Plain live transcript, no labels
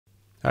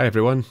Hi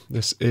everyone,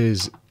 this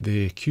is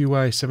the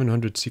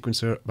QY-700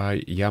 sequencer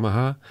by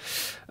Yamaha,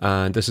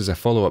 and this is a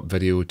follow-up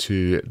video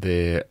to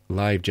the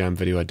live jam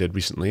video I did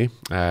recently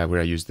where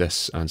I used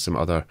this and some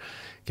other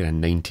kind of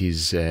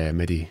 90s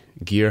MIDI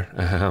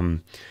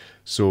gear.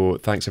 So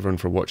thanks everyone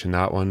for watching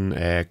that one.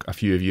 A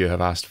few of you have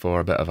asked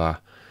for a bit of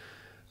a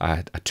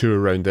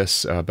tour around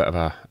this, a bit of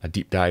a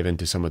deep dive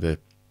into some of the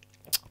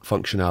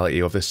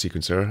functionality of this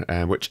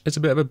sequencer, which is a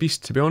bit of a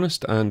beast to be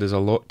honest, and there's a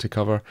lot to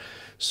cover.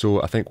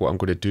 So I think what I'm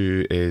going to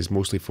do is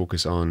mostly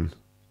focus on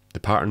the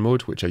pattern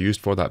mode, which I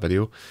used for that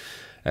video.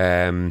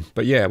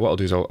 But yeah, what I'll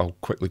do is I'll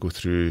quickly go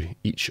through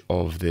each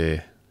of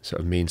the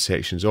sort of main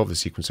sections of the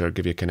sequencer,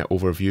 give you a kind of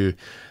overview,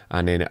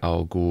 and then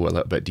I'll go a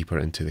little bit deeper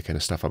into the kind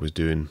of stuff I was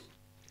doing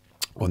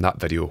on that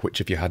video, which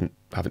if you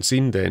haven't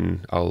seen,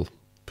 then I'll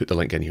put the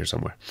link in here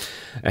somewhere.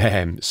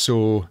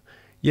 So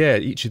yeah,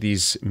 each of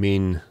these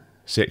main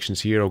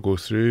sections here I'll go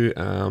through.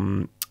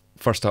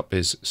 First up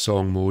is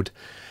song mode,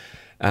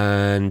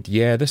 and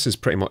yeah, this is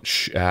pretty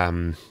much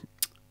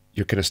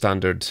your kind of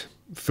standard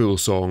full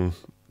song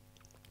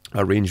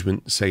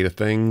arrangement side of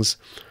things.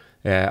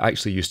 I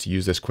actually used to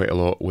use this quite a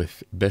lot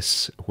with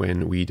Biss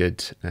when we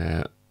did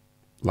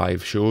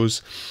live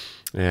shows,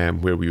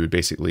 where we would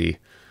basically,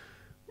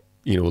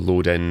 you know,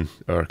 load in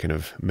our kind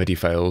of MIDI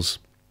files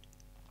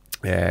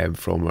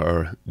from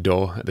our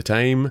DAW at the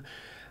time,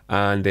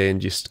 and then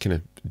just kind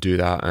of do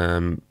that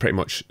pretty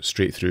much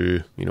straight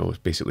through, you know,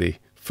 basically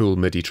full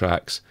MIDI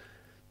tracks,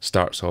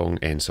 start song,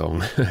 end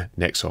song,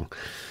 next song.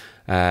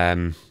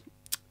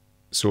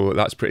 So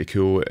that's pretty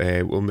cool.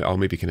 I'll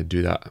maybe kind of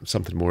do that,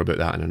 something more about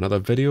that in another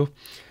video.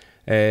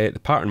 The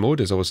pattern mode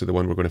is obviously the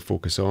one we're going to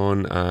focus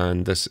on,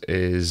 and this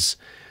is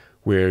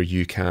where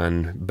you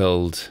can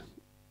build,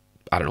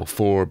 I don't know,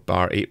 4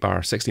 bar, 8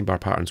 bar, 16 bar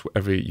patterns,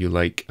 whatever you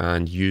like,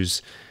 and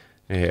use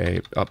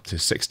up to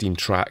 16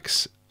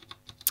 tracks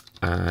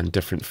and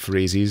different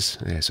phrases,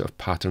 sort of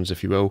patterns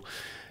if you will,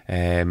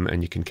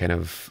 and you can kind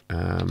of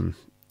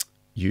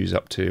use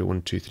up to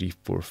 1, 2, 3,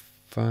 4,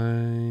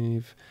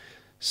 5,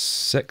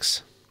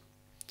 6,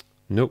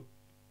 nope,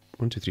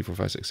 1, 2, 3, 4,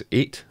 5, 6,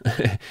 8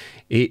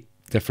 8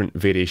 different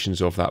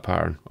variations of that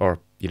pattern. Or,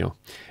 you know,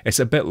 it's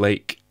a bit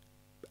like,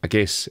 I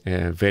guess,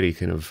 very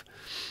kind of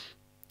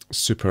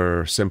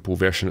super simple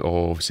version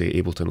of, say,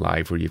 Ableton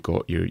Live, where you've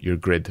got your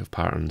grid of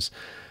patterns.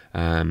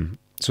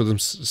 So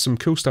there's some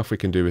cool stuff we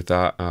can do with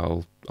that.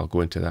 I'll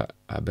go into that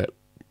a bit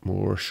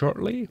more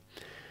shortly.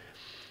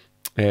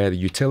 The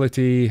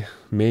utility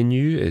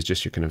menu is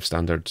just your kind of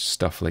standard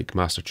stuff like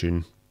master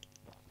tune,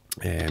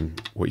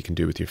 what you can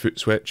do with your foot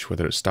switch,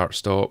 whether it's start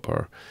stop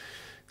or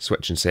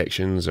switching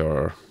sections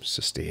or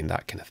sustain,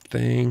 that kind of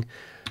thing,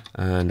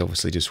 and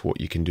obviously just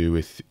what you can do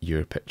with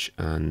your pitch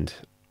and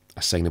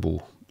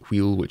assignable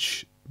wheel,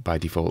 which by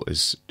default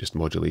is just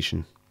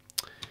modulation,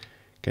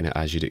 kind of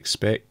as you'd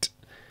expect.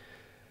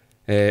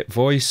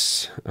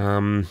 Voice,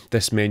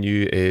 this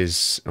menu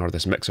is, or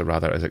this mixer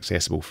rather, is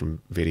accessible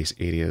from various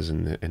areas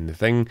in the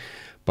thing,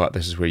 but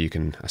this is where you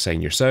can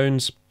assign your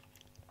sounds,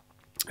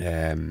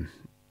 and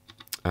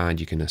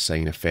you can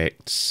assign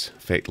effects,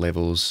 effect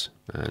levels,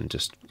 and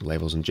just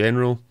levels in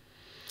general.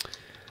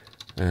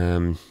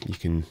 You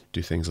can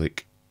do things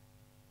like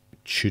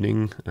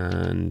tuning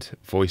and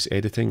voice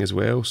editing as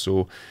well.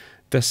 So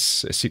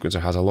this sequencer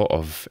has a lot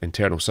of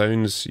internal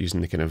sounds using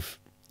the kind of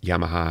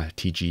Yamaha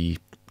TG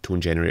tone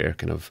generator,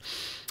 kind of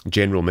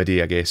general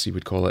MIDI, I guess you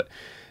would call it,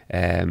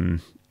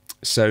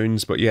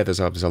 sounds. But yeah, there's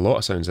a lot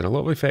of sounds and a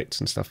lot of effects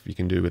and stuff you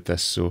can do with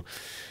this. So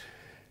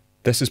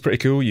this is pretty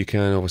cool. You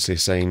can obviously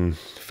assign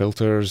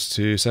filters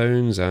to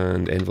sounds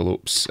and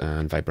envelopes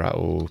and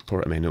vibrato,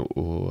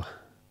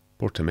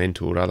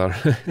 portamento rather,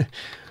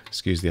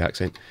 excuse the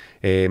accent,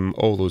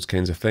 all those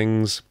kinds of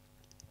things.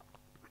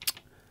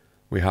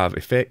 We have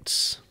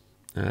effects.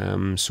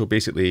 So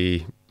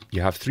basically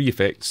you have 3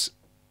 effects,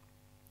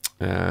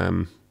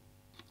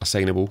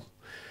 assignable.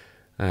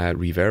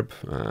 Reverb,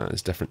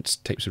 there's different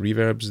types of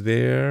reverbs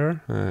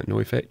there. No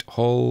effect.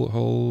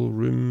 Hall,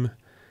 room,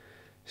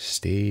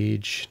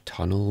 stage,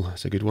 tunnel,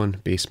 that's a good one,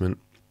 basement.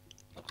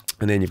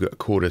 And then you've got a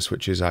chorus,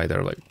 which is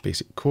either like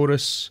basic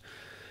chorus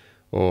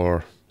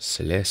or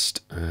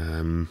celeste,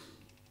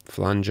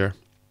 flanger.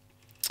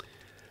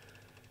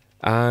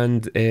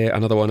 And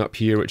another one up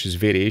here, which is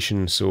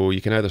variation. So you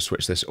can either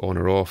switch this on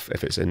or off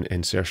if it's in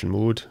insertion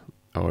mode,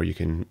 or you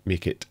can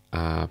make it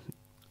an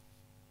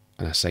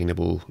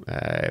assignable,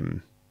 a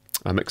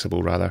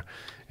mixable rather,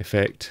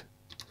 effect.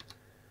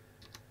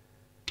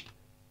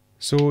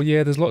 So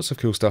yeah, there's lots of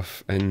cool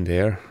stuff in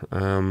there.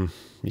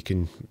 You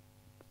can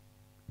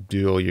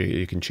do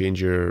you can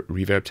change your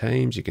reverb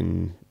times, you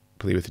can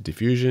play with the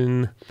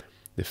diffusion,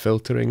 the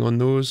filtering on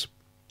those.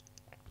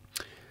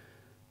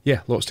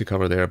 Yeah, lots to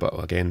cover there,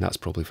 but again, that's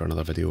probably for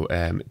another video.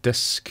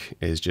 Disk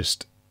is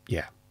just,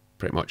 yeah,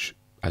 pretty much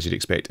as you'd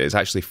expect. It's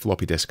actually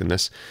floppy disk in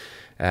this.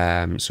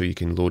 So you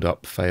can load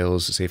up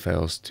files, save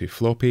files to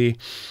floppy.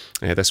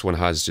 This one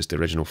has just the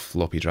original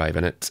floppy drive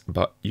in it,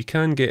 but you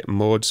can get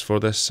mods for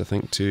this, I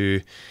think,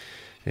 to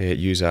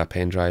use a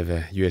pen drive,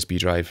 a USB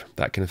drive,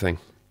 that kind of thing.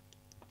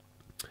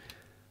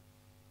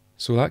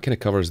 So that kind of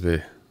covers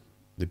the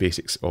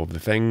basics of the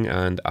thing,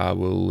 and I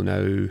will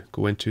now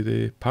go into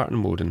the pattern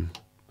mode and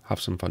have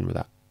some fun with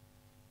that.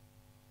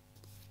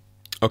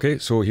 Okay,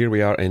 so here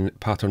we are in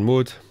pattern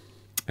mode.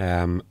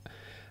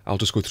 I'll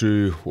just go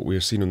through what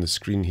we're seeing on the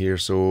screen here.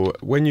 So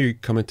when you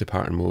come into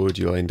pattern mode,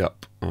 you'll end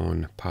up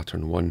on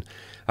pattern 1.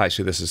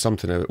 Actually, this is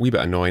something a wee bit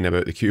annoying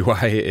about the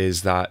QY,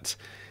 is that,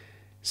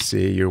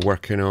 say you're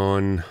working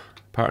on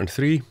pattern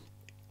 3,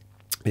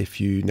 if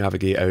you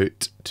navigate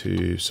out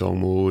to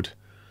song mode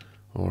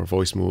or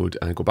voice mode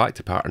and go back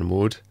to pattern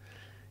mode,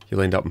 you'll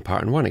end up in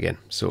pattern 1 again.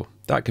 So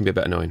that can be a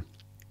bit annoying.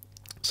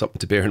 Something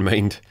to bear in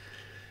mind.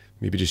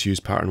 Maybe just use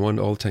pattern 1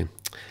 all the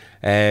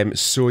time.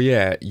 So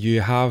yeah,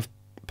 you have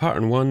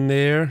pattern 1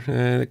 there.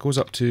 It goes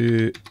up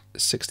to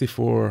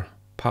 64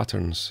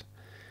 patterns.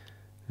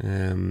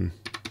 And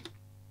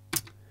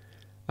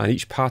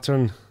each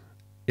pattern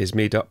is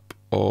made up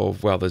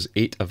of, well, there's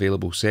 8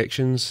 available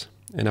sections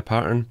in a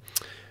pattern.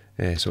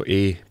 So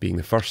A being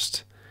the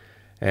first.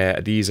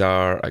 These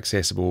are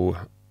accessible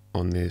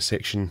on the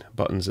section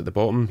buttons at the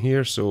bottom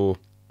here. So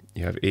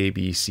you have A,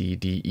 B, C,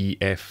 D, E,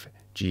 F,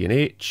 G and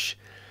H.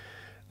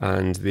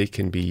 And they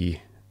can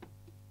be,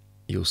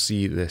 you'll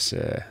see this,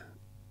 the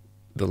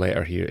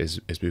letter here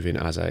is moving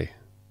as I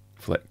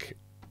flick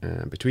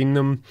between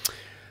them.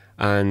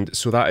 And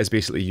so that is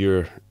basically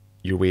your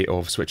way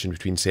of switching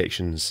between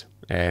sections.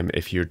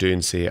 If you're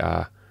doing, say,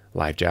 a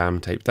live jam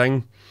type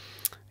thing,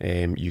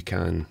 you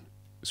can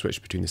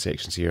switch between the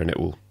sections here, and it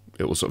will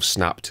sort of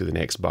snap to the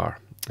next bar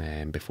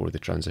before the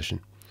transition.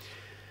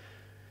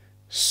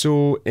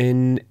 So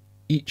in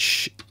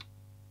each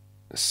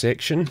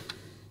section,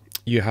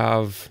 you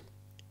have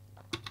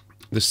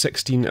the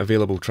 16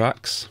 available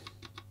tracks.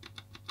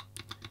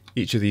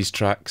 Each of these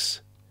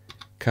tracks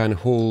can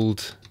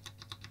hold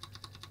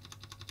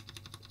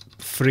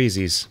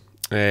phrases.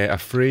 A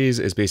phrase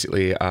is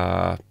basically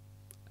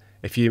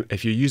if you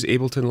use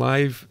Ableton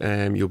Live,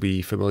 you'll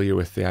be familiar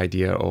with the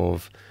idea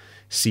of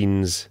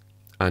scenes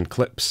and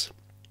clips.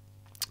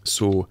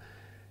 So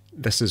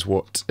this is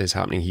what is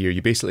happening here.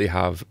 You basically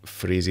have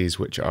phrases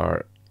which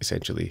are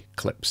essentially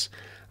clips,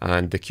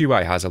 and the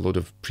QY has a load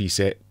of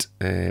preset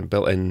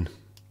built-in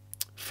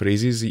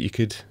phrases that you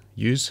could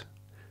use.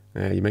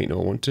 You might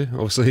not want to.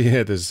 Obviously,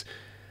 yeah, there's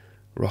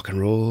rock and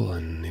roll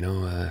and, you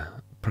know,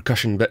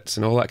 percussion bits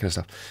and all that kind of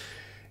stuff.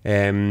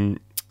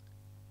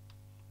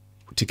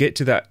 To get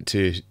to that,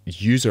 to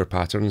user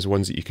patterns,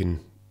 ones that you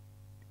can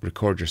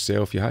record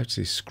yourself, you have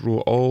to scroll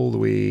all the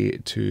way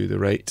to the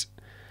right,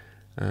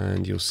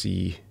 and you'll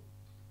see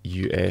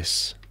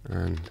US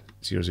and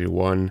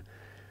 001,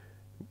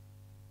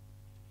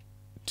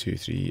 2,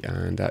 3,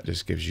 and that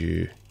just gives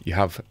you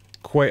have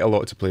quite a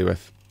lot to play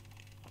with.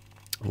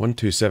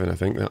 127, I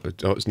think.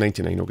 Oh, it's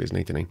 99. Okay, it's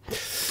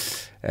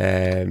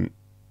 99.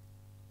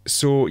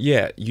 So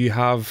yeah, you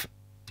have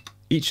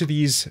each of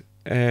these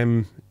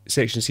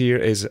sections here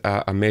is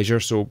a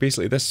measure. So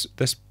basically, this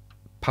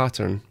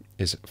pattern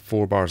is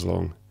 4 bars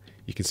long.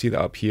 You can see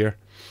that up here.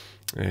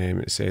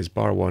 It says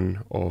bar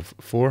 1 of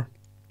 4.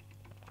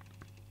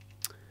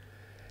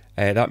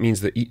 That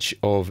means that each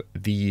of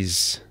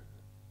these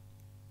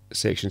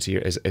sections here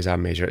is a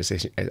measure. It's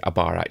a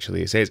bar,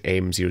 actually. It says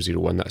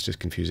M001. That's just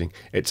confusing.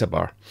 It's a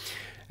bar.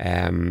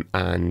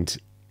 And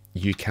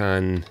you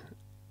can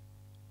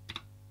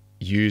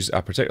use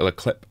a particular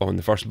clip on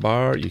the first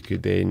bar. You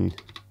could then,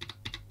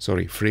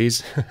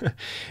 phrase.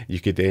 You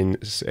could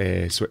then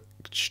switch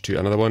to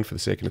another one for the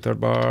second and third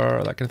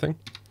bar, that kind of thing.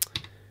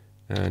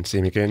 And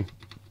same again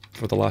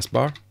for the last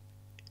bar.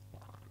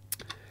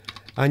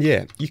 And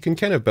yeah, you can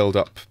kind of build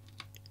up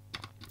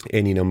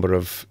any number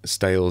of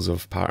styles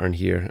of pattern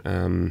here,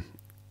 and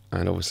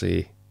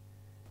obviously,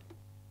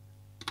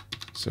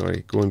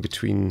 going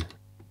between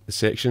the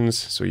sections,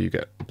 so you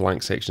get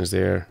blank sections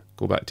there,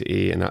 go back to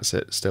A, and that's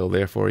it, still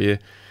there for you.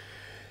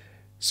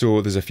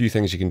 So there's a few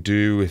things you can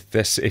do with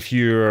this. If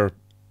you're,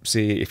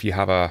 say, if you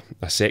have a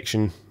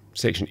section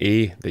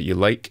A that you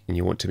like, and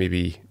you want to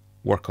maybe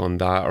work on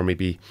that, or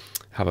maybe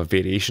have a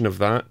variation of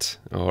that,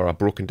 or a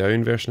broken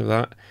down version of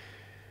that,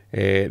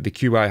 the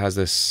QY has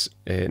this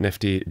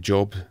nifty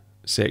job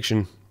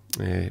section,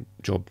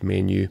 job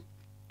menu,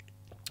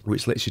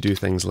 which lets you do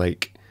things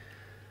like,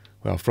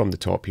 well, from the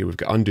top here, we've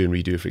got undo and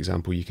redo, for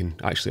example. You can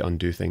actually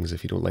undo things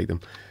if you don't like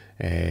them.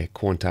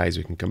 Quantize,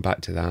 we can come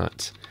back to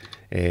that.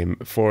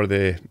 For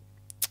the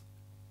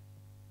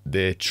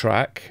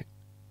track,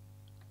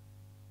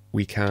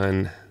 we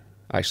can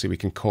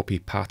copy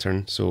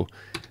pattern. So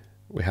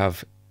we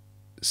have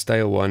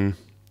style 1,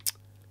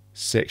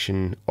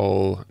 section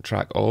all,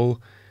 track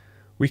all.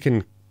 We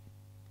can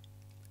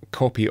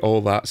copy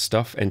all that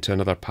stuff into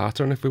another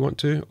pattern if we want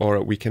to,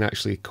 or we can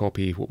actually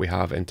copy what we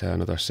have into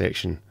another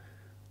section.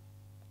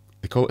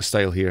 They call it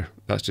style here.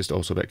 That's just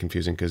also a bit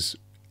confusing because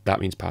that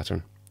means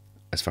pattern,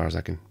 as far as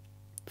I can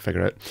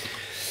figure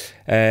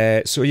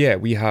out. So yeah,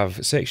 we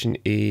have section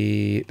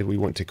A that we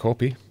want to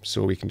copy,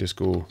 so we can just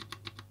go,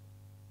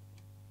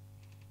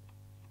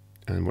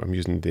 and I'm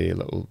using the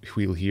little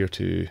wheel here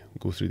to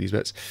go through these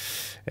bits,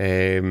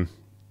 and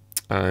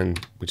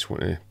we just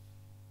want to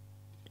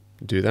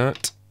do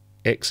that,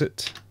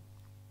 exit,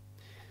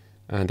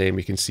 and then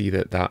we can see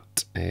that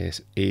that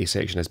A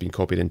section has been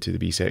copied into the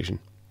B section.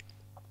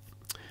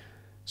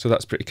 So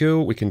that's pretty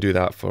cool. We can do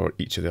that for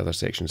each of the other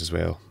sections as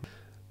well.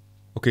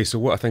 Okay, so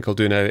what I think I'll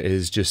do now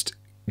is just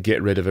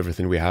get rid of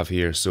everything we have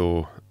here.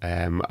 So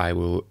I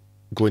will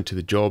go into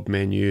the job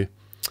menu,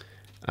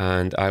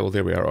 and I will,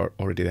 there we are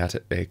already at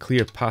it,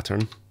 clear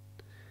pattern,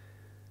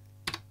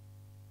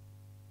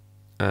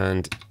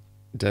 and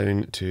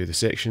down to the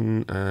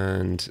section,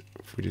 and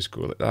if we just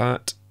go like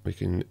that, we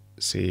can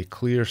say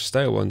clear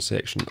style 1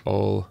 section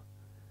all,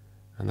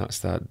 and that's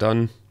that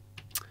done.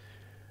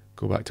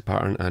 Go back to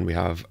pattern and we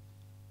have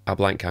a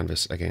blank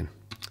canvas again.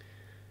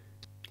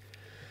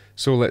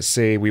 So let's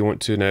say we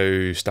want to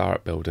now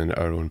start building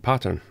our own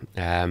pattern.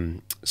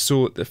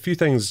 So a few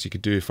things you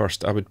could do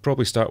first. I would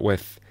probably start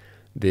with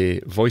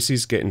the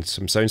voices, getting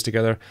some sounds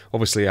together.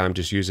 Obviously I'm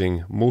just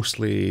using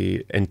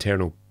mostly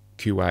internal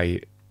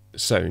QY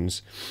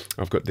sounds.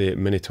 I've got the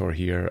Minotaur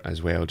here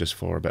as well, just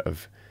for a bit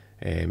of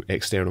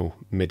external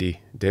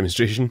MIDI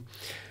demonstration.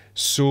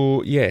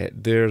 So yeah,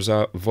 there's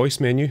a voice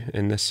menu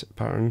in this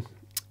pattern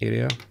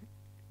area.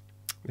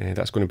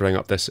 That's going to bring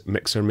up this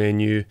mixer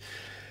menu,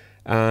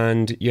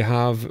 and you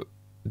have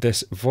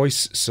this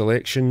voice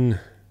selection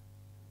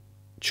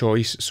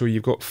choice. So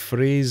you've got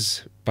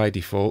phrase by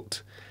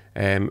default.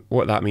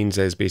 What that means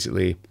is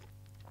basically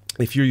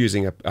if you're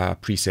using a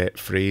preset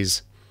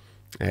phrase,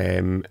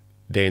 then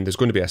there's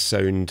going to be a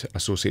sound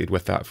associated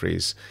with that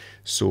phrase.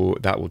 So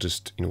that will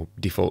just, you know,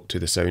 default to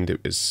the sound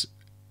it was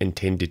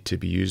intended to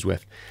be used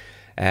with.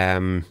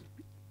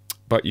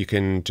 But you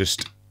can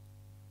just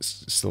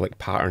select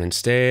pattern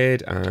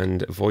instead,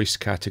 and voice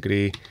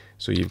category.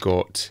 So you've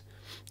got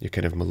your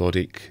kind of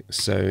melodic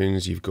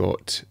sounds, you've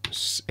got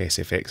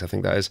SFX, I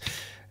think that is,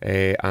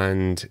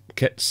 and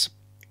kits.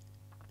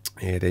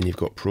 Then you've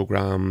got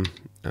program,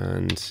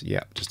 and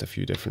yeah, just a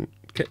few different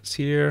kits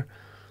here.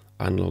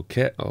 Analog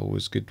kit,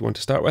 always good one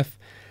to start with.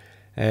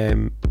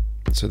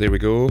 So there we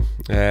go.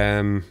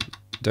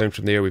 Down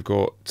from there we've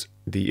got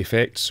the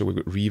effects. So we've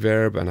got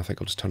reverb, and I think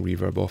I'll just turn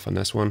reverb off on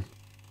this one.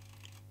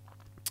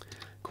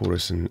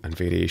 Chorus and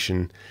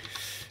variation.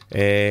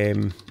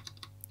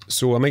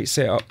 So I might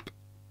set up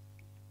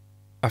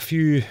a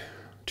few,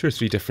 2 or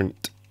 3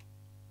 different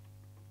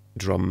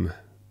drum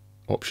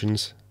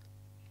options.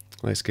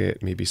 Let's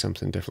get maybe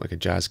something different, like a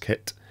jazz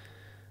kit.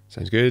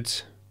 Sounds good.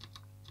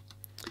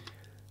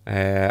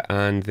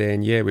 And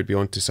then yeah, we'd be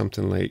on to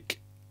something like,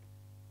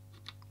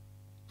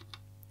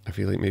 I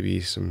feel like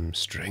maybe some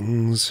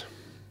strings,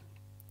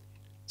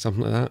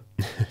 something like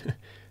that,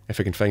 if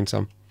I can find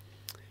some.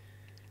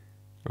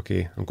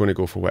 Okay, I'm going to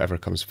go for whatever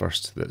comes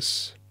first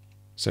that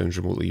sounds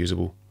remotely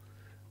usable.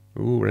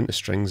 Oh, we're into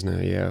strings now.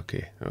 Yeah,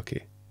 okay,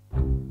 okay.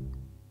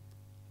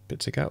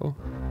 Pizzicato.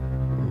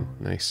 Oh,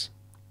 nice.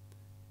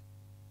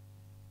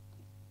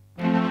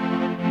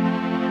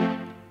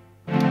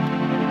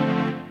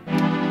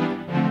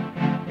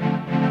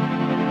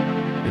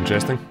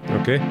 Interesting.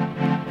 Okay.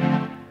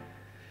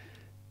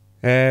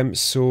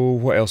 So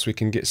what else? We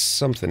can get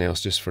something else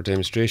just for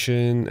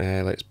demonstration.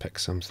 Let's pick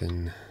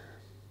something.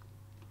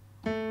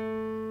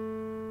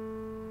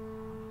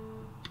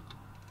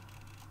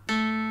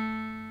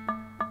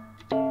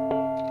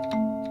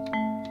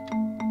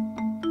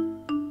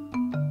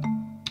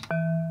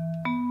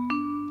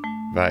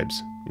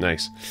 Vibes.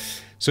 Nice.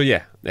 So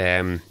yeah,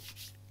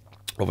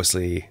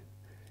 obviously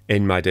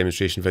in my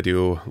demonstration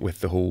video with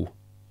the whole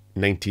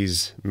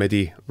 90s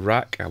MIDI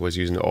rack, I was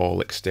using all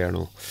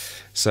external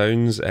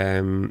sounds,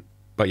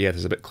 but yeah,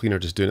 it's a bit cleaner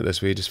just doing it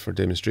this way, just for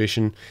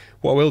demonstration.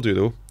 What I will do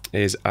though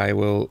is I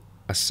will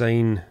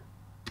assign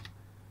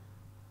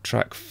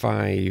track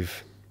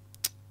 5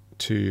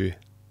 to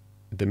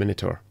the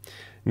Minotaur.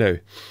 Now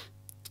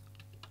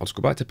I'll just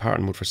go back to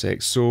pattern mode for a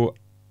sec. So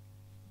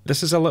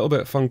this is a little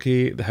bit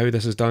funky how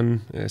this is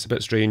done. It's a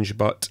bit strange,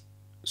 but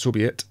so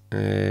be it.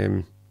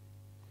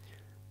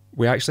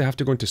 We actually have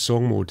to go into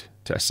song mode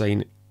to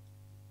assign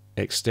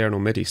external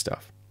MIDI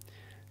stuff.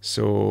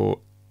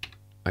 So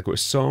I go to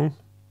song,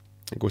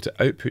 I go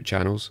to output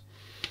channels,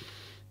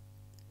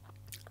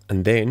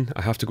 and then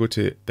I have to go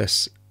to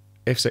this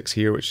F6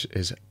 here, which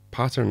is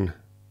pattern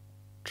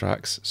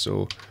tracks.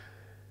 So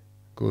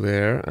go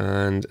there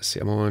and see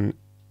I'm on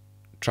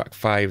track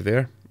 5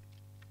 there.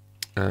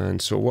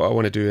 And so what I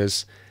want to do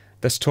is,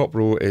 this top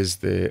row is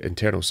the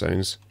internal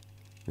sounds,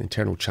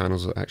 internal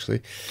channels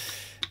actually.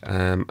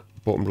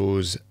 Bottom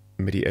row's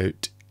MIDI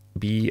out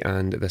B,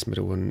 and this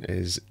middle one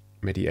is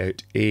MIDI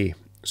out A.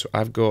 So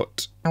I've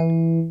got,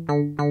 now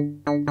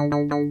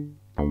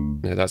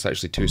that's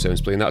actually 2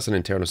 sounds playing. That's an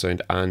internal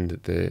sound and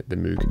the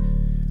Moog.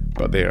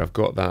 But there, I've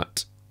got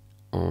that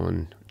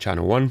on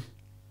channel 1.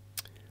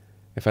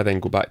 If I then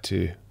go back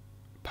to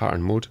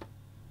pattern mode,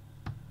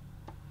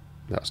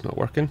 that's not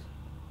working.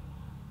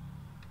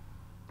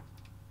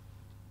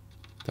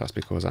 That's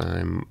because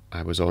I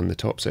was on the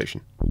top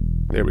section.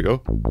 There we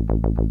go.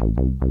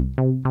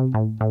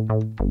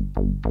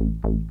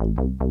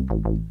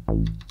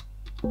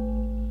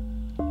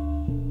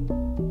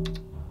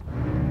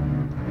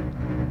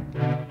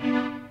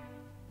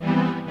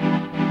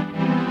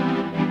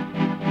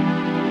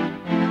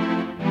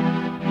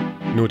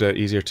 no doubt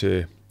easier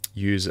to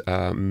use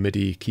a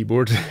MIDI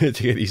keyboard to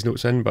get these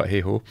notes in, but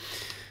hey ho.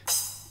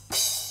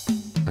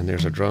 And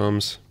there's our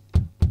drums.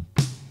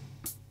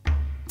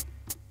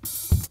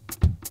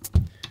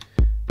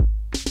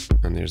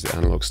 And there's the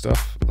analog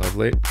stuff,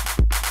 lovely.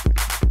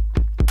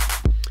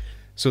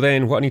 So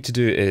then what I need to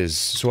do is,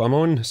 so I'm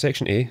on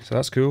section A, so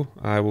that's cool.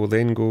 I will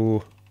then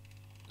go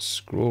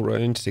scroll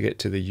around to get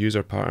to the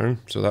user pattern.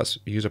 So that's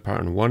user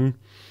pattern 1,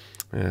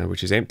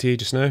 which is empty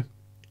just now.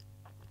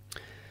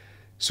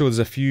 So there's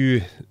a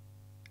few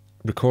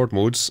record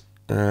modes.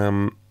 If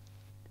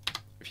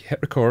you hit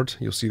record,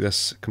 you'll see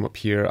this come up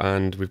here,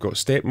 and we've got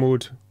step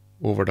mode,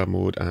 overdub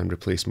mode, and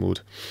replace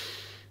mode.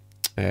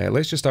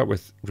 Let's just start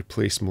with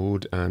replace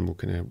mode, and we'll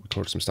kind of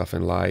record some stuff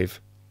in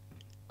live.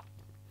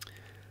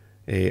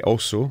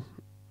 Also,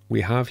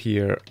 we have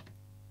here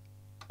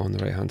on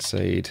the right hand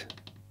side,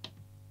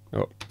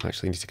 oh,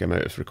 actually I need to come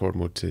out of record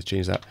mode to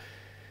change that.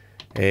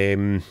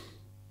 The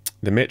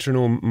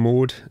metronome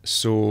mode,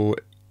 so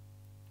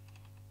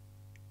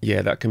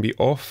yeah, that can be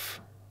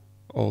off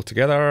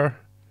altogether,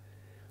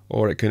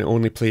 or it can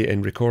only play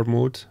in record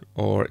mode,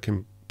 or it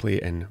can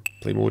play in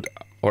play mode,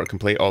 or it can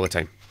play all the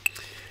time.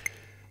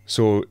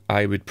 So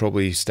I would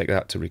probably stick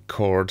that to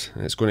record,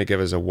 and it's going to give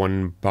us a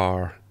 1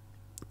 bar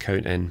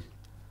count in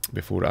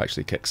before it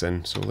actually kicks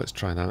in. So let's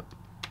try that.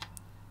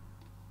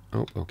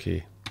 Oh,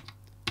 okay.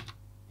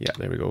 Yeah,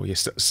 there we go.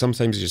 Yes,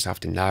 sometimes you just have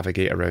to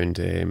navigate around.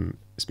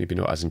 It's maybe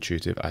not as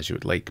intuitive as you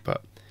would like,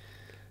 but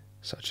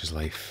such is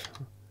life.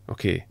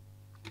 Okay.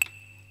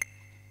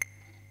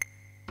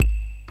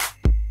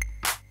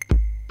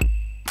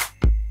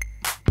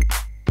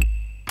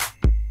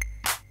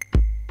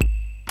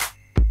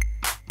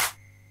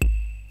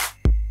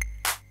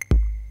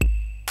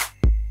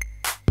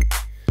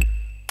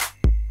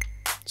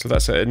 So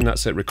that's it, and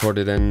that's it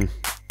recorded in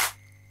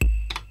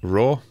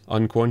raw,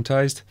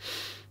 unquantized.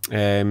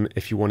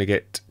 If you want to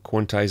get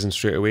quantizing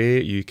straight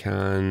away, you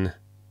can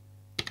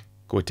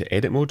go into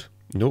edit mode.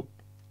 Nope.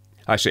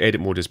 Actually, edit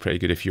mode is pretty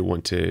good if you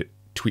want to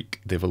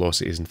tweak the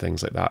velocities and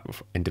things like that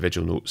with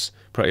individual notes.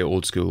 Pretty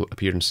old school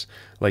appearance,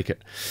 like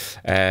it.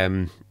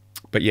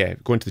 But yeah,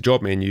 go into the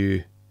job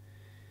menu.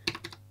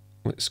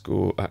 Let's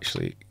go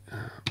actually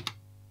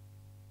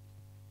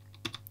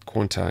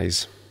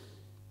quantize.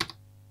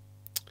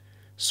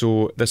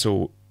 So this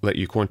will let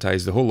you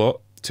quantize the whole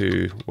lot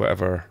to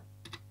whatever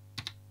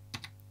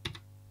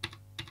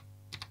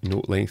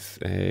note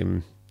length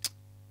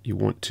you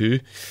want to,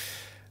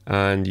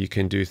 and you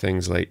can do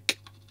things like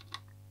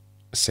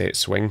set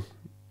swing,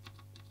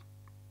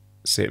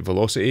 set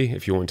velocity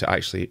if you want to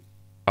actually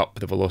up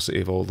the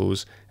velocity of all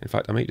those. In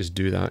fact, I might just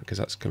do that because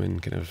that's coming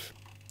kind of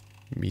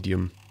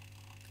medium.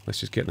 Let's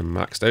just get them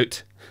maxed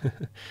out.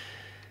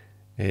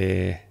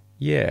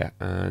 Yeah,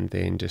 and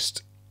then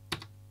just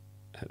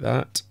hit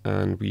that,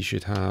 and we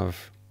should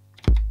have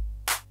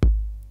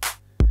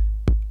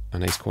a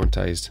nice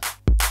quantized.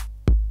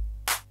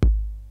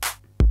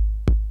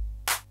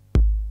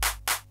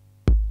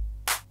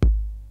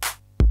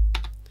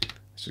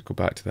 Let's just go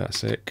back to that a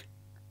sec.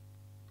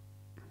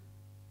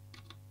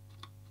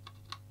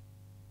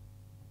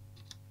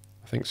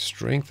 I think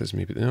strength is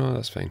maybe, no,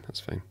 that's fine, that's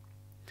fine.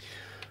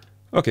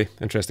 Okay,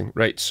 interesting.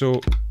 Right,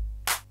 so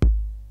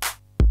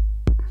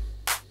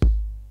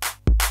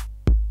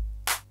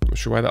not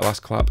sure why that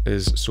last clap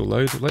is so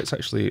loud. Let's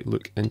actually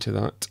look into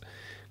that.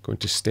 Go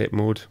into step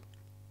mode.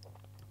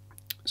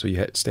 So you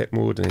hit step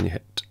mode and then you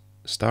hit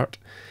start,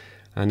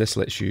 and this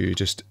lets you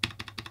just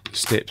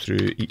step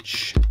through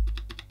each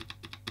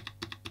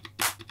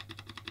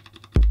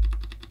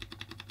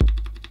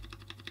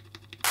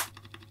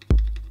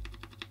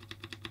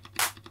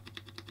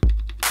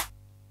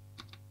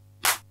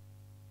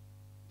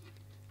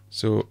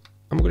so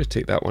I'm going to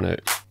take that one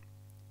out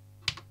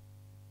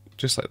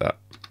just like that.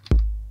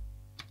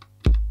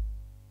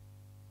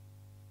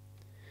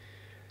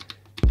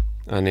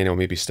 And then I'll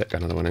maybe stick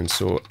another one in.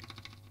 So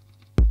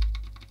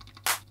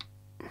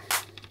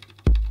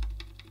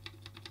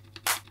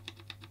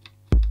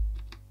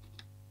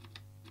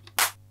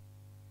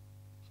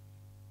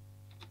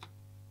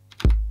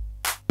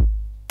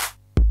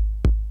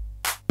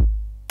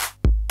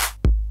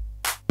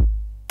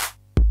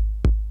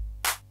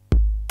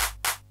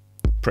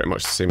pretty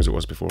much the same as it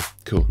was before.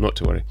 Cool, not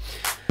to worry.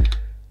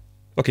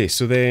 Okay,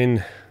 so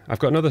then I've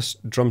got another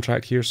drum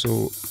track here,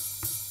 so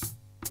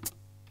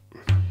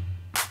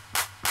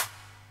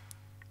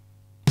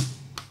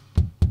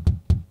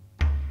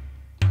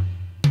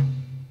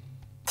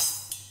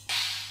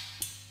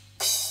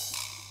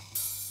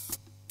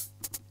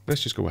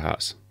let's just go with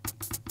hats.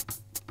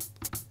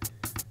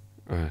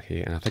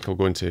 Okay, and I think I'll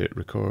go into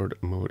record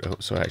mode. Oh,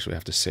 so I actually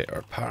have to set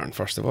our pattern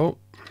first of all.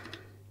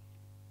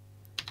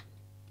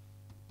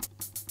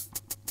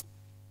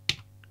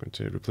 Go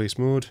into replace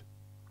mode.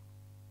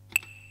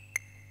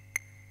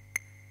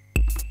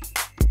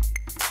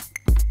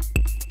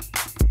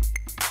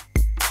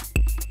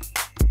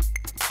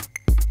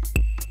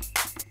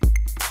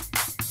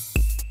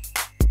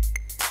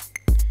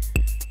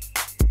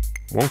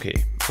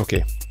 Wonky.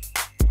 Okay.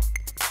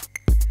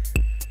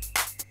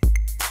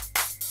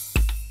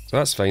 So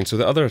that's fine. So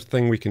the other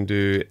thing we can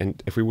do,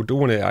 and if we don't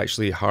want to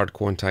actually hard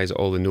quantize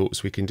all the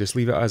notes, we can just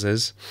leave it as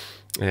is,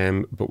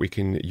 but we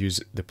can use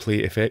the play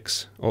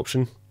effects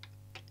option.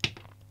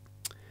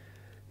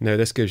 Now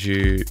this gives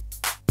you,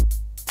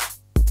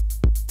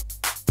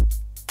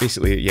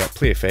 basically, yeah,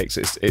 play effects.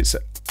 It's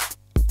a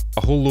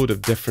whole load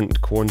of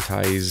different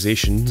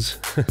quantizations,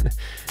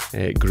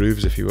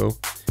 grooves if you will,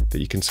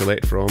 that you can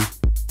select from.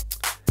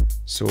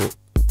 So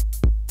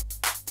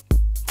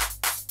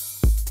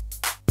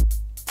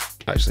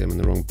actually I'm in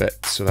the wrong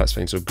bit, so that's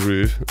fine. So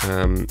groove,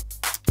 and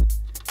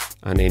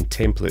then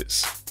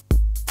templates.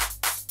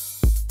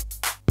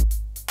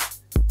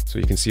 So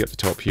you can see up the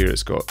top here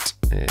it's got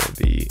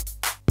the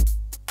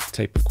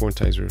type of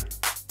quantizer.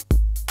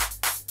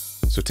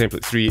 So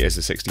template 3 is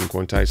the 16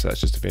 quantize, so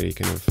that's just a very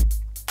kind of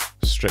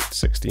strict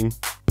 16.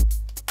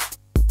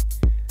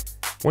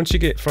 Once you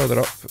get further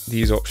up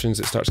these options,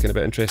 it starts getting a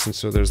bit interesting.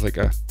 So there's like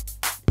a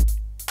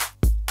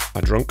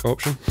drunk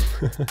option.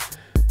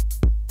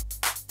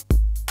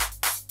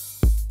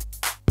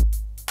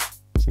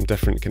 Some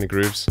different kind of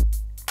grooves.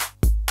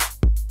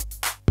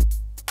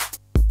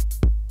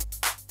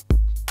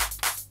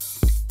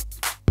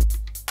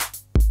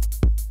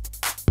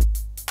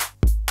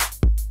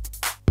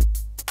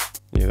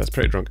 Yeah, that's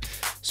pretty drunk.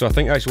 So I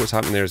think actually what's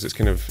happening there is it's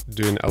kind of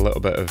doing a little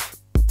bit of,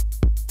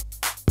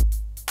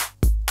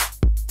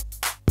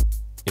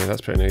 yeah,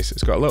 that's pretty nice.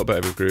 It's got a little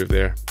bit of a groove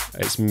there.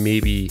 It's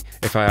maybe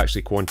if I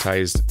actually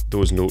quantized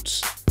those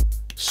notes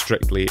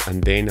strictly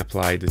and then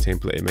applied the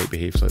template, it might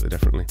behave slightly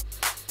differently.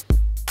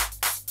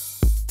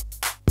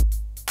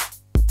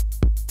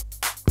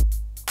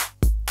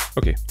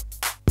 Okay.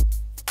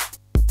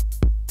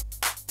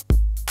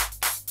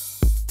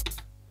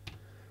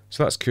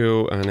 So that's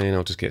cool, and then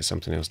I'll just get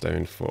something else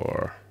down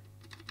for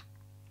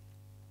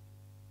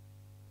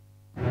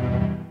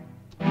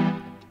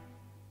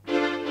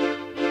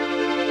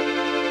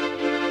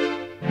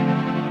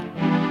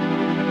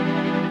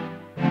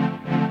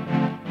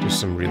just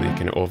some really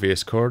kind of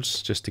obvious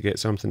chords, just to get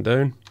something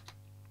down.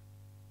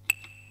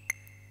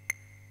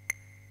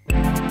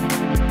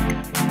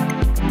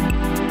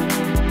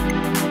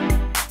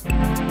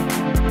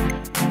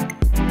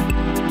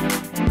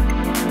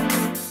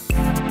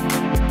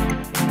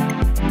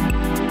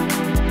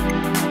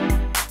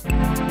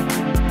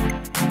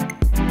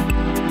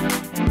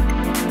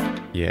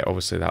 Yeah,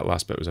 obviously that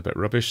last bit was a bit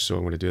rubbish, so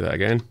I'm going to do that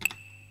again.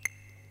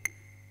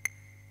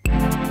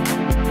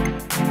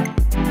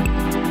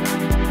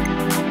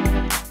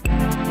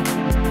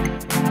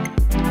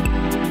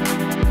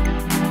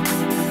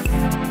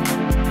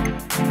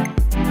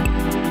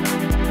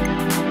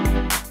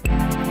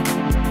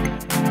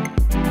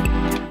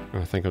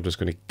 I think I'm just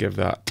going to give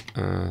that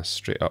a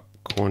straight up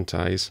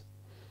quantize.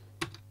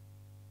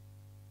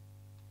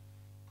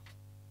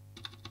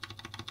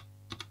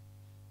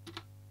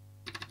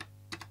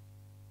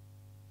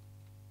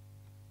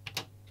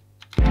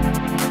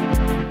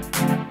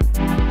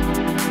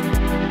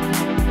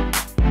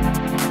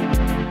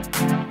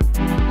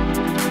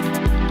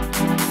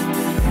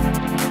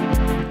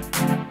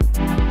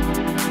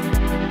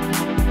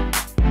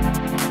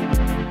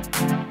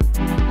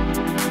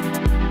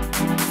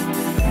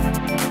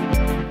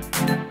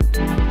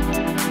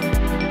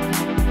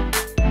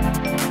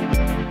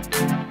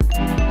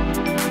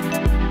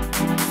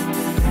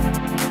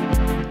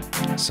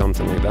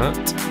 Something like that.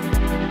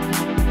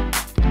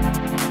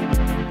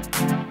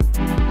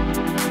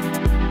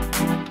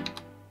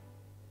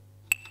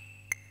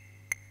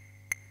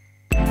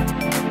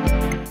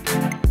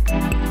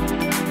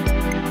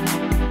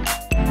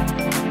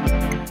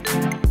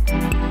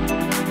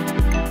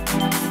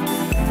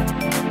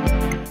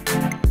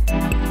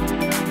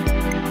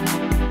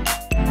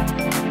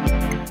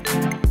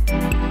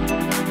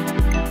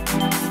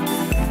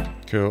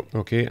 Cool,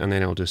 okay, and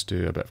then I'll just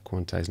do a bit of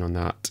quantizing on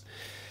that.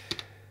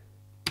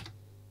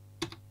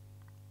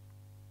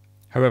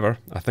 However,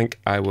 I think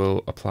I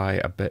will apply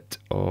a bit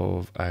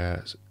of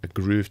a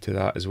groove to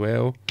that as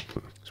well.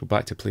 So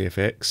back to play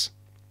effects.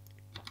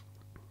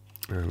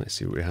 And let's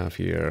see what we have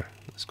here.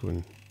 Let's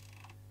go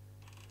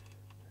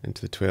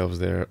into the 12s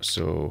there.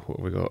 So what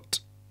have we got?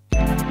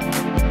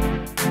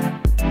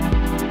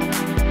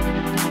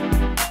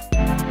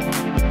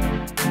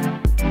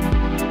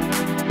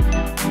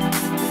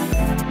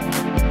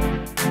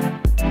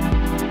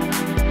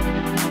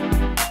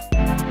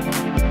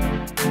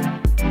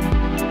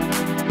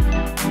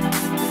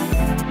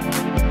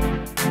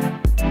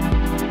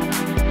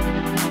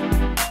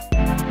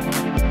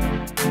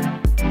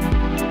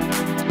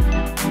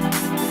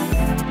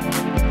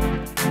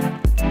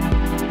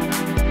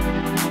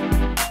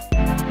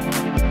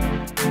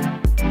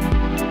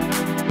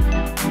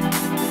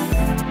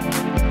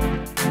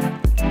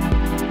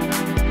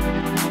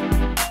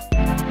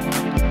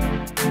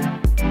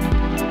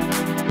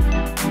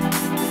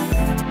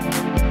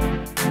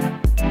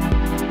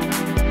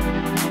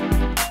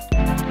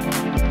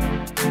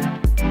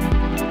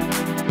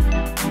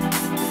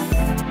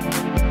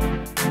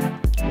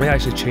 I may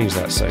actually change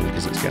that sound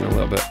because it's getting a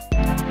little bit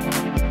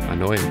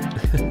annoying.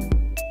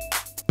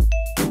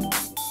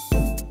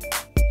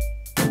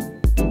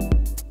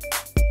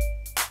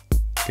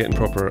 Getting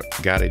proper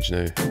garage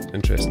now.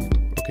 Interesting.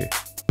 Okay.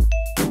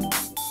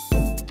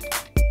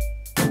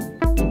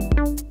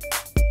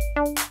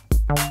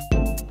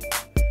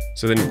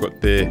 So then you've got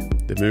the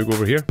Moog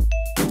over here.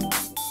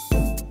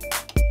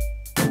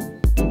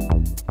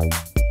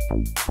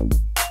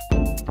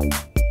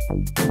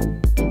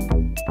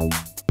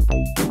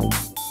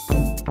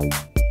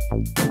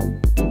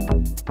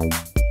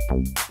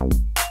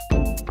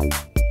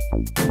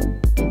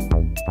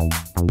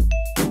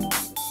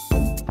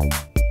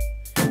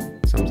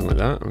 Something like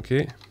that,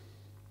 okay.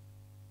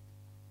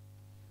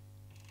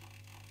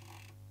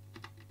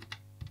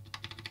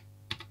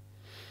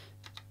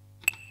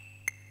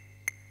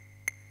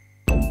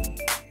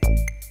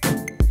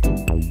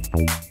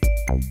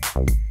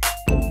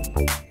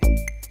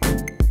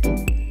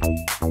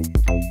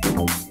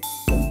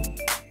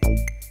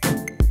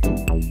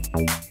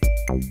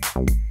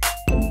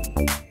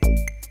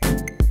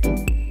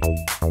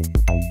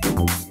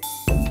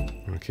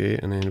 Okay,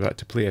 and then back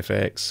to play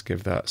FX,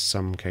 give that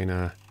some kind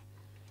of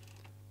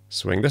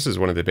swing. This is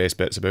one of the best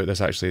bits about this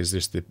actually, is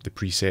just the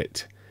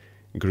preset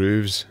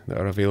grooves that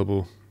are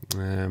available.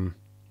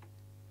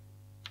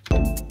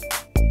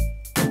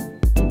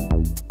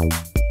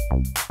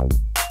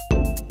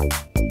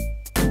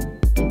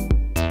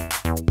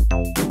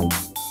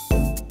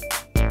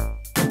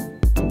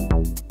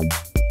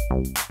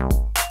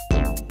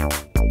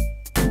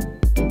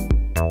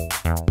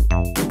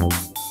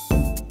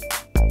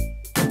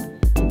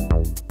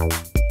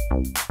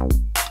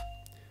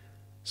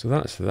 So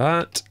that's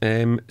that.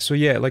 So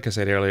yeah, like I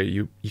said earlier,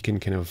 you can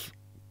kind of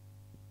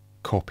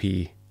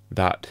copy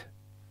that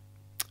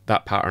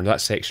pattern, that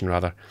section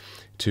rather,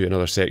 to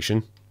another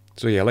section.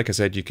 So yeah, like I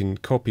said, you can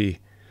copy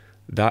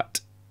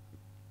that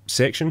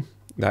section,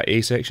 that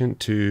A section,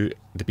 to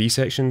the B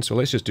section. So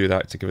let's just do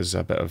that to give us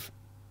a bit of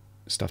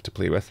stuff to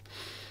play with.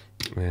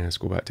 Let's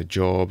go back to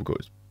job, go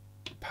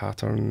to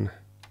pattern,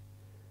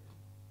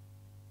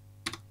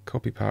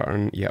 copy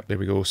pattern. Yep, there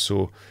we go.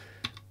 So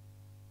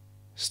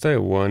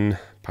style 1,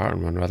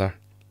 pattern 1 rather,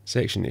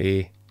 section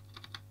A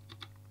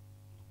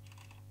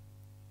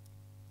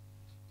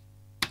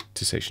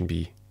to section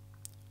B,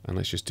 and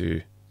let's just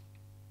do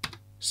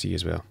C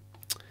as well.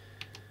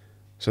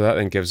 So that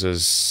then gives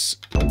us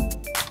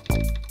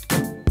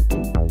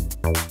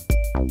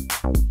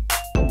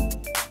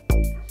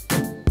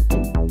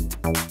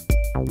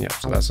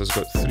so that's us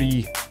got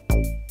 3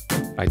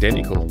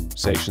 identical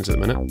sections at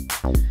the minute.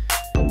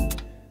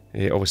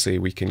 Obviously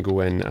we can go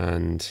in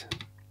and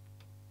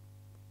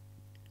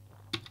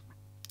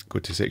go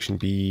to section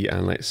B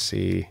and let's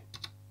say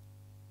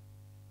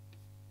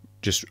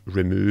just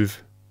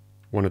remove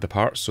one of the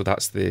parts, so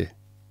that's the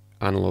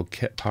analog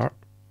kit part.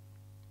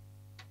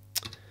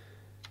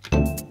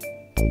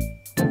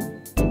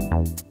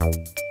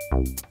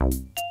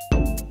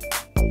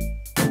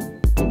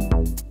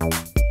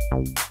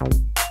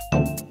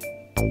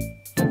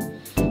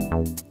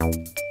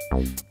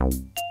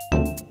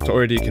 So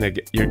already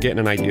you're getting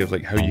an idea of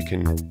like how you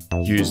can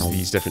use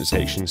these different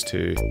sections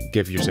to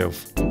give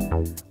yourself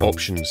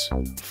options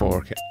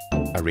for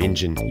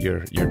arranging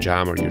your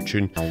jam or your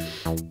tune.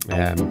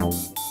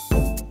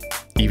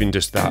 Even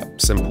just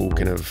that simple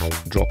kind of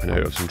dropping out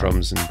of some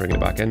drums and bringing it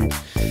back in.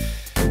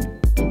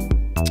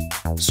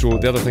 So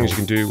the other things you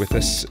can do with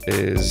this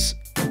is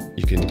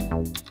you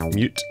can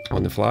mute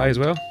on the fly as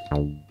well.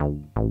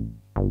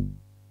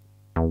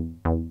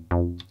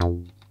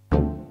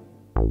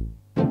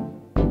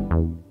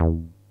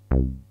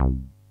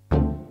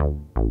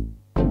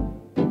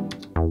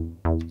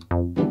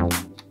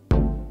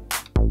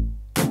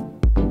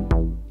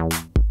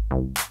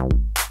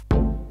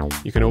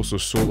 You can also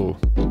solo.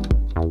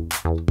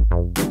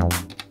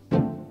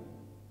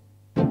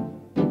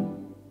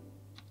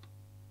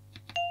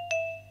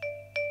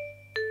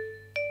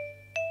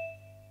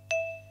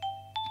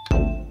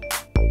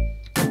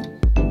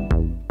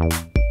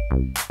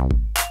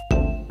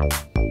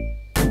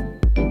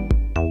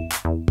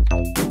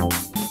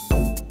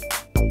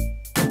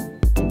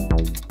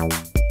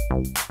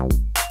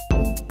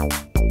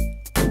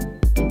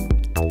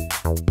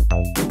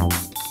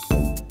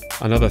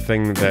 Another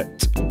thing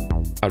that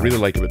I really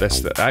like about this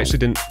that I actually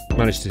didn't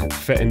manage to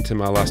fit into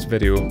my last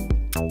video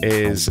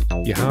is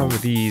you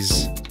have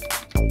these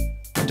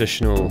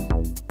additional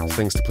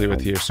things to play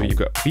with here. So you've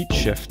got beat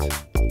shift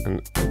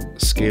and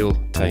scale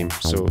time.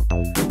 So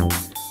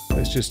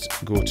let's just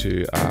go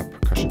to a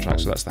percussion track,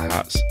 so that's the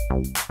hats.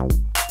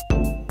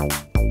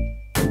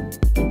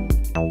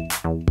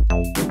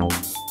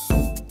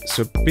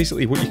 So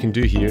basically what you can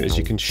do here is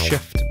you can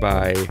shift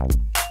by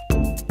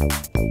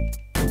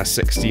a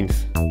 16th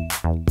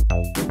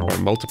or a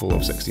multiple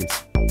of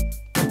 16ths.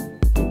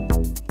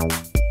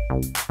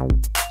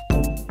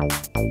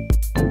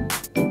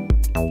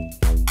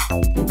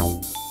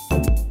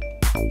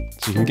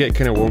 So you can get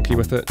kind of wonky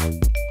with it.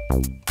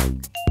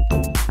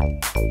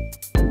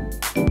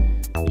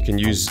 You can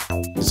use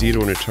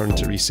 0 and return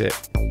to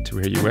reset to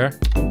where you were.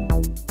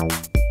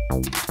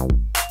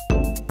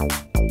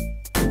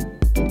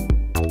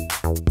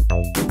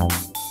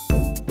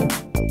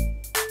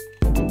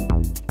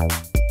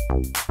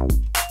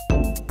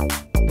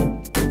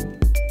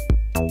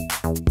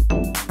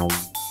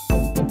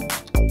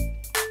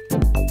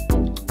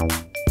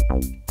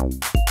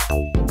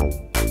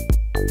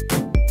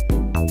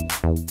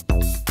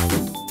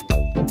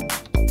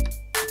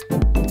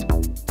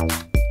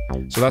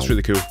 So that's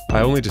really cool.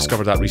 I only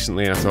discovered that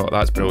recently and I thought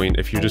that's brilliant.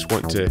 If you just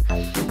want to,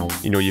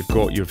 you know, you've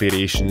got your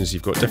variations,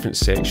 you've got different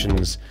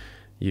sections,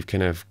 you've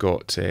kind of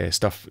got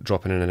stuff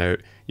dropping in and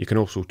out. You can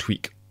also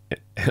tweak it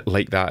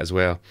like that as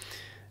well.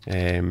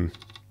 And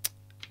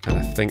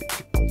I think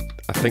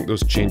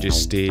those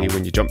changes stay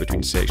when you jump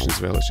between sections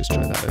as well. Let's just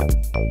try that out.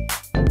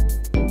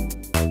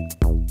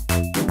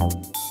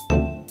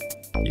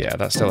 Yeah,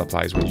 that still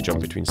applies when you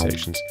jump between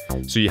sections.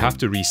 So you have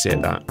to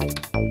reset that.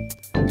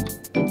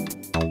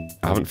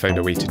 I haven't found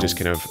a way to just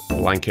kind of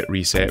blanket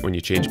reset when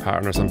you change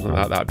pattern or something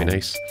like that. That'd be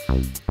nice.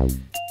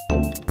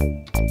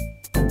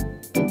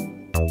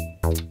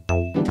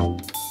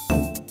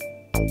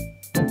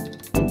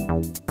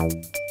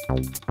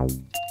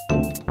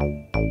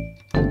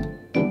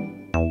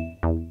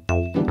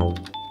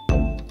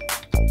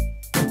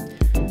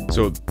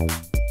 So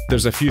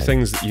there's a few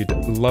things that you'd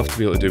love to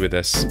be able to do with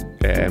this,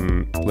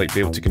 like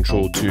be able to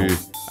control two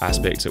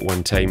aspects at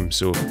one time.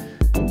 So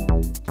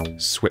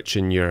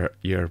switching your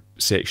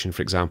section,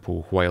 for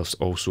example, whilst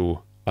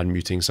also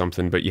unmuting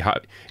something, but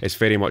it's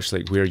very much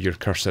like where your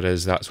cursor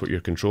is, that's what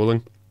you're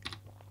controlling.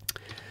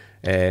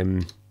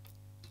 There's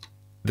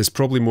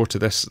probably more to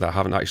this that I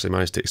haven't actually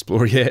managed to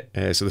explore yet,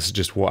 so this is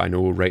just what I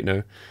know right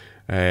now.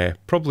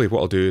 Probably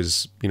what I'll do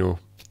is, you know,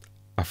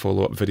 a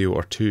follow-up video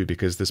or two,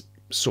 because there's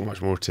so much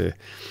more to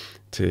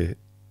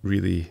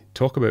really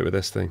talk about with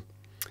this thing.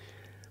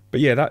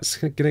 But yeah, that's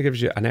going to give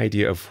you an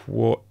idea of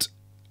what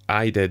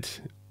I did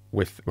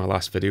with my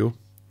last video,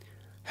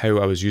 how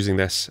I was using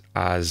this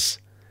as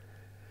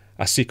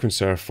a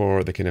sequencer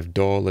for the kind of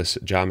Dawless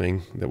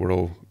jamming that we're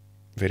all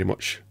very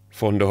much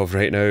fond of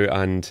right now.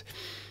 And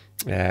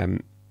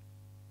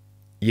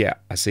yeah,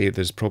 I say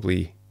there's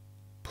probably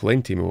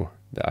plenty more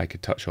that I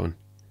could touch on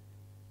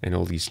in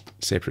all these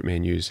separate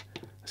menus.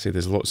 I say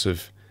there's lots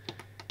of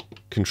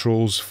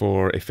controls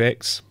for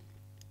effects,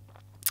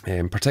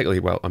 particularly,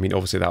 well, I mean,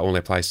 obviously that only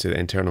applies to the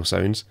internal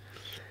sounds,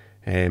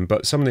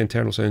 but some of the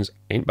internal sounds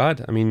ain't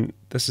bad. I mean,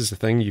 this is the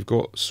thing, you've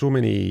got so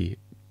many,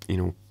 you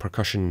know,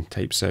 percussion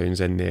type sounds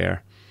in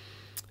there.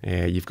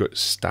 You've got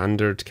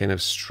standard kind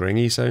of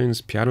stringy sounds,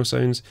 piano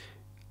sounds,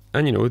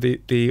 and you know,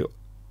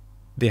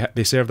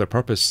 they serve their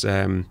purpose.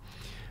 When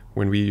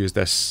we use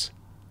this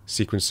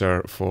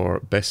sequencer for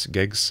BIS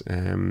gigs,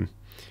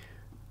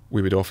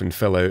 we would often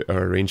fill out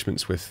our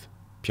arrangements with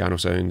piano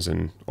sounds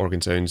and organ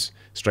sounds,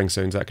 string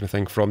sounds, that kind of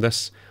thing from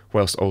this,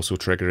 whilst also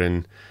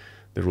triggering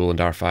the Roland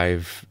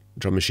R5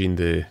 drum machine,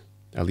 the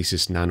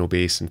Alesis Nano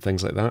bass and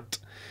things like that.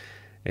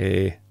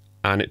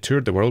 And it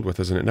toured the world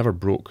with us and it never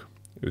broke.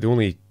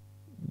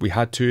 We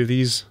had two of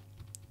these.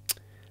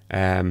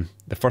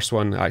 The first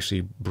one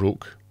actually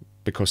broke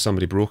because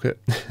somebody broke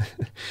it.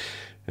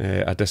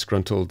 A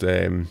disgruntled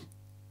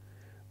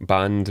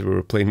band we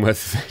were playing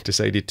with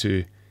decided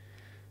to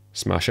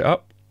smash it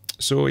up.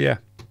 So yeah,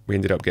 we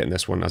ended up getting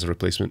this one as a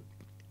replacement.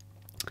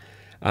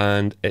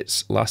 And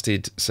it's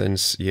lasted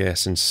since,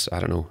 I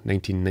don't know,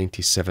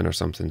 1997 or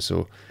something,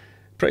 so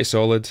pretty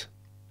solid.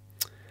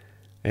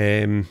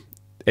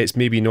 It's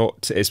maybe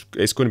not,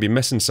 it's going to be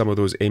missing some of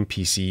those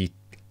MPC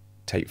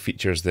type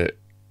features that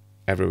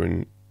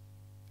everyone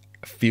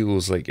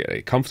feels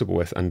like comfortable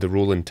with, and the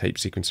Roland type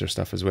sequencer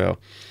stuff as well.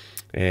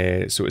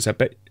 So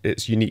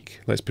it's unique,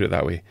 let's put it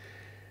that way.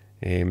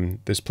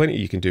 There's plenty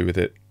you can do with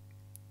it.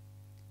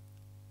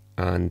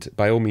 And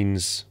by all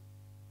means,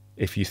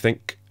 if you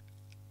think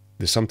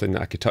there's something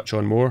that I could touch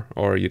on more,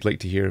 or you'd like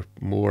to hear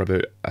more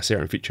about a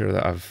certain feature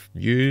that I've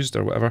used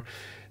or whatever,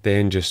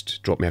 then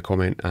just drop me a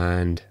comment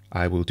and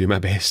I will do my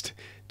best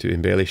to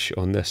embellish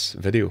on this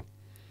video.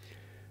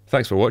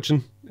 Thanks for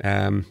watching.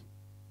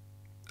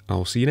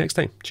 I'll see you next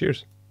time.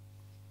 Cheers.